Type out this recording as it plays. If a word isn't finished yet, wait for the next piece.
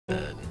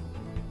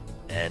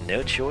And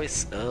no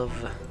choice of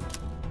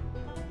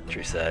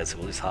countryside, so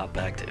we'll just hop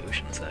back to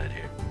Oceanside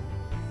here.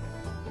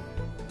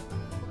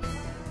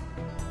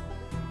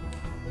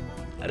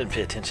 I didn't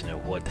pay attention to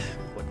what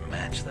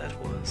match that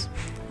was.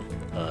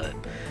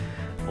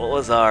 What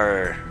was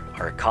our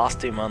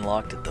costume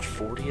unlocked at the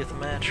 40th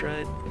match,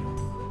 right?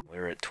 We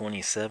were at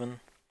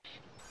 27.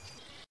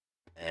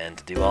 And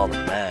to do all the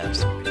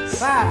maps,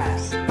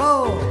 5, 4,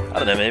 I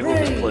don't know, maybe we'll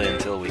just play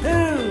until we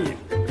get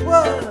 2,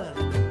 1.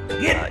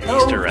 Get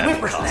those Easter rabbit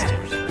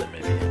whippersnappers. costumes, and then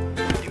maybe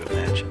do a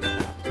match.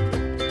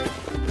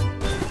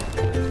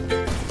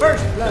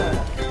 First blood.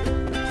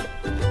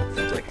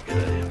 Seems like a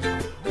good idea.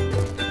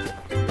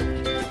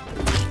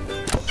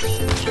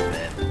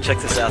 Man, check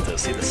this out though,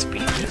 see the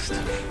speed boost?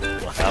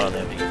 Well, I don't know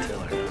if you can tell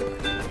or not.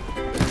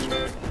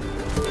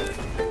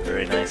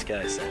 Very nice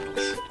guy,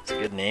 Sandals. It's a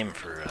good name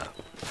for,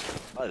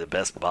 probably the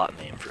best bot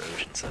name for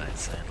Oceanside,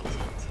 Sandals.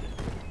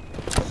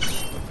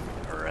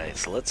 Alright,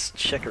 so let's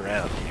check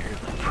around here in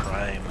the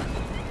prime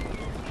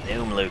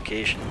gnome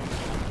location.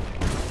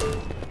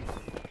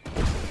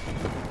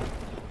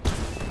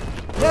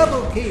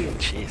 Double kill.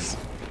 Jeez.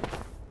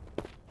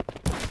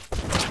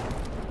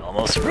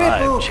 Almost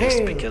survived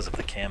just because of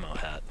the camo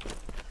hat.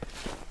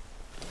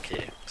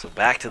 Okay, so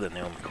back to the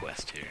gnome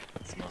quest here.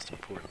 That's the most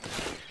important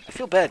thing. I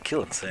feel bad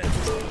killing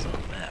Sandals on his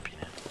own map, you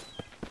know.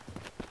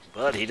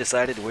 But he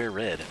decided to wear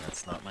red, and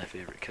that's not my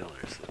favorite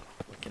color, so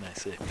what can I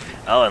say?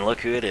 Oh, and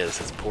look who it is.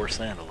 It's poor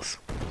Sandals.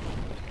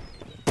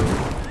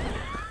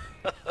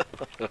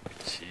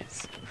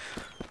 Jeez.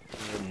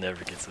 It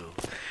never gets old.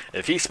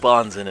 If he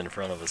spawns in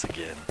front of us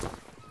again,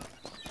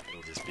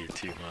 it'll just be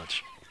too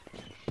much.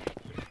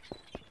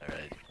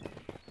 Alright.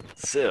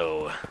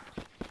 So,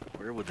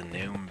 where would the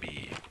gnome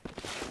be?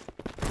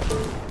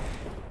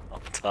 On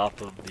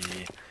top of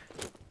the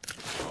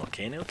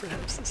volcano,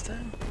 perhaps, this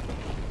time?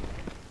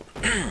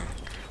 I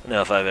don't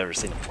know if I've ever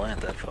seen a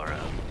plant that far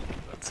out,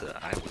 but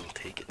I will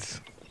take it.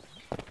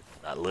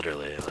 Not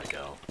literally, like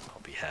I'll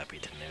be happy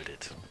to note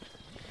it.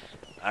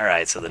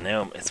 Alright, so the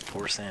gnome, it's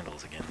poor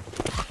Sandals again.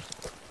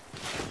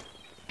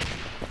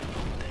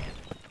 Dang it.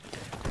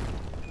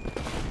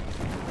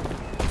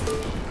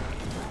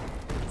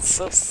 It's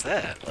so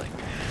sad, like,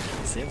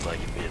 it seems like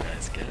he'd be a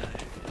nice guy.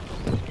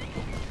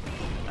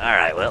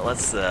 Alright, well,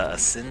 let's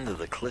ascend to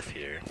the cliff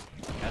here.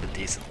 Got a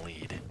decent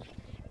lead.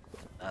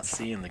 Not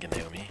seeing the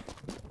Gnome.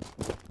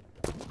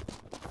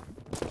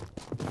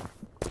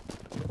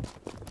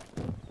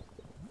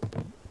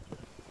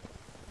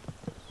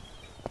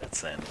 That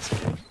Sandals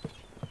again.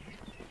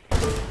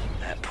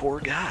 That poor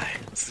guy.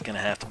 This is gonna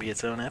have to be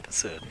its own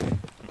episode.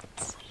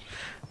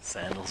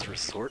 Sandals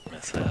resort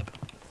mishap.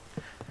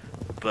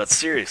 But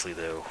seriously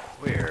though,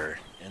 where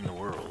in the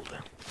world?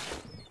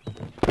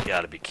 You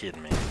gotta be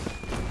kidding me.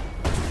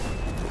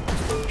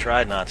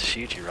 Tried not to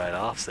shoot you right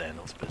off,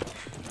 Sandals, but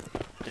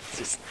it's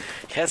just,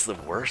 he has the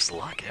worst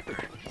luck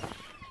ever.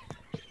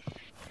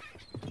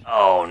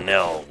 Oh,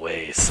 no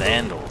way,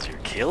 Sandals, you're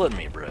killing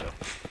me, bro.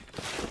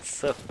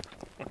 So,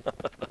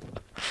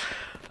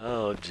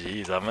 oh,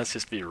 jeez, I must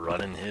just be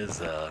running his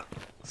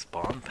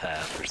spawn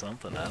path or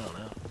something, I don't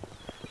know.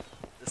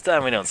 This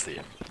time we don't see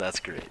him, that's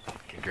great.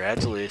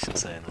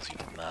 Congratulations, Sandals, you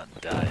did not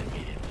die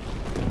immediately.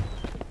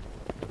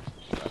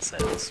 Not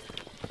Sandals.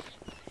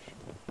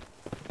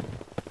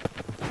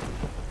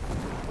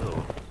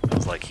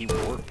 Like he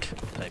warped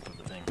type of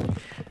a thing.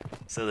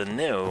 So the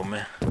gnome,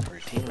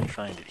 routinely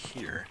find it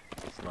here.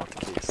 It's not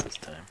the case this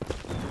time.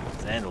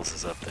 Sandals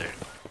is up there.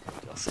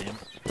 Y'all see him?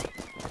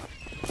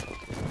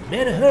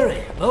 Better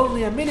hurry.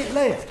 Only a minute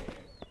left.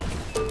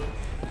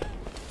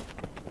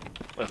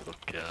 Oh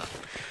god.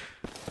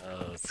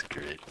 Oh, that's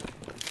great.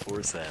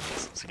 Poor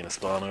Sandals. Is he gonna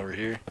spawn over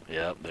here?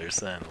 Yep, there's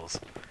Sandals.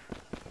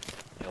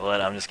 You know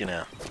what? I'm just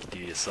gonna do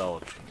you a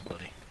solid,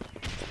 buddy.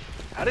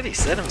 How did he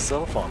set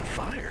himself on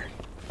fire?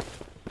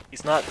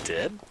 He's not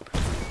dead?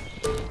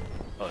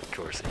 Oh, of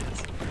course he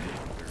is.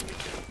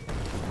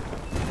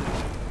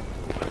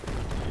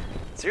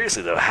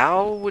 Seriously though,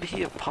 how would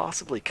he have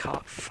possibly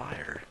caught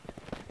fire?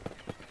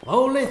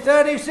 Only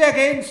 30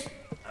 seconds.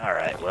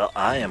 Alright, well,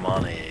 I am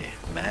on a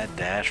mad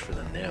dash for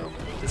the gnome.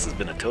 This has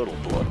been a total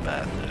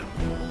bloodbath though.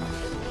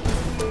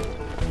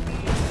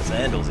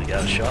 Sandals, he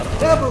got a shot on.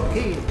 Double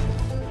kill.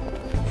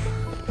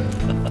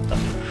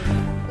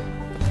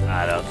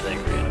 I don't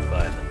think we're gonna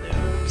find the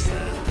gnome,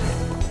 sad.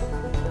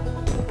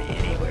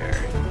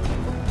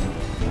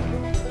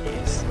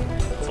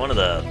 One of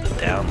the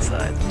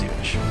downsides of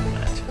doing short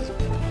matches.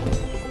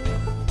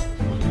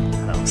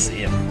 I don't see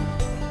him.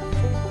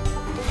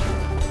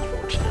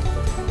 Unfortunate.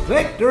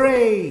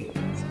 Victory!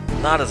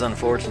 Not as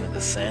unfortunate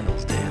as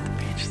Sandals Day at the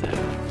beach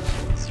though.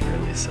 It's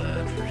really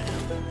sad for him.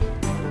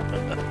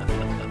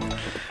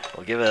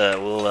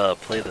 we'll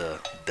play the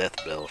death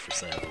bell for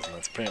Sandals, and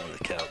that's apparently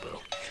the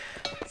cowbell.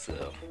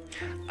 So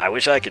I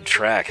wish I could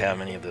track how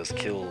many of those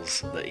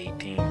kills the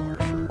 18 were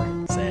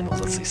for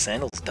Sandals. Let's see,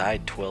 Sandals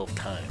died 12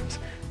 times.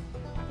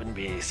 Wouldn't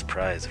be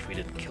surprised if we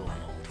didn't kill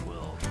him all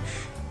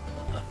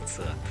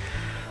 12.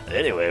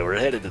 Anyway, we're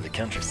headed to the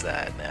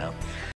countryside now.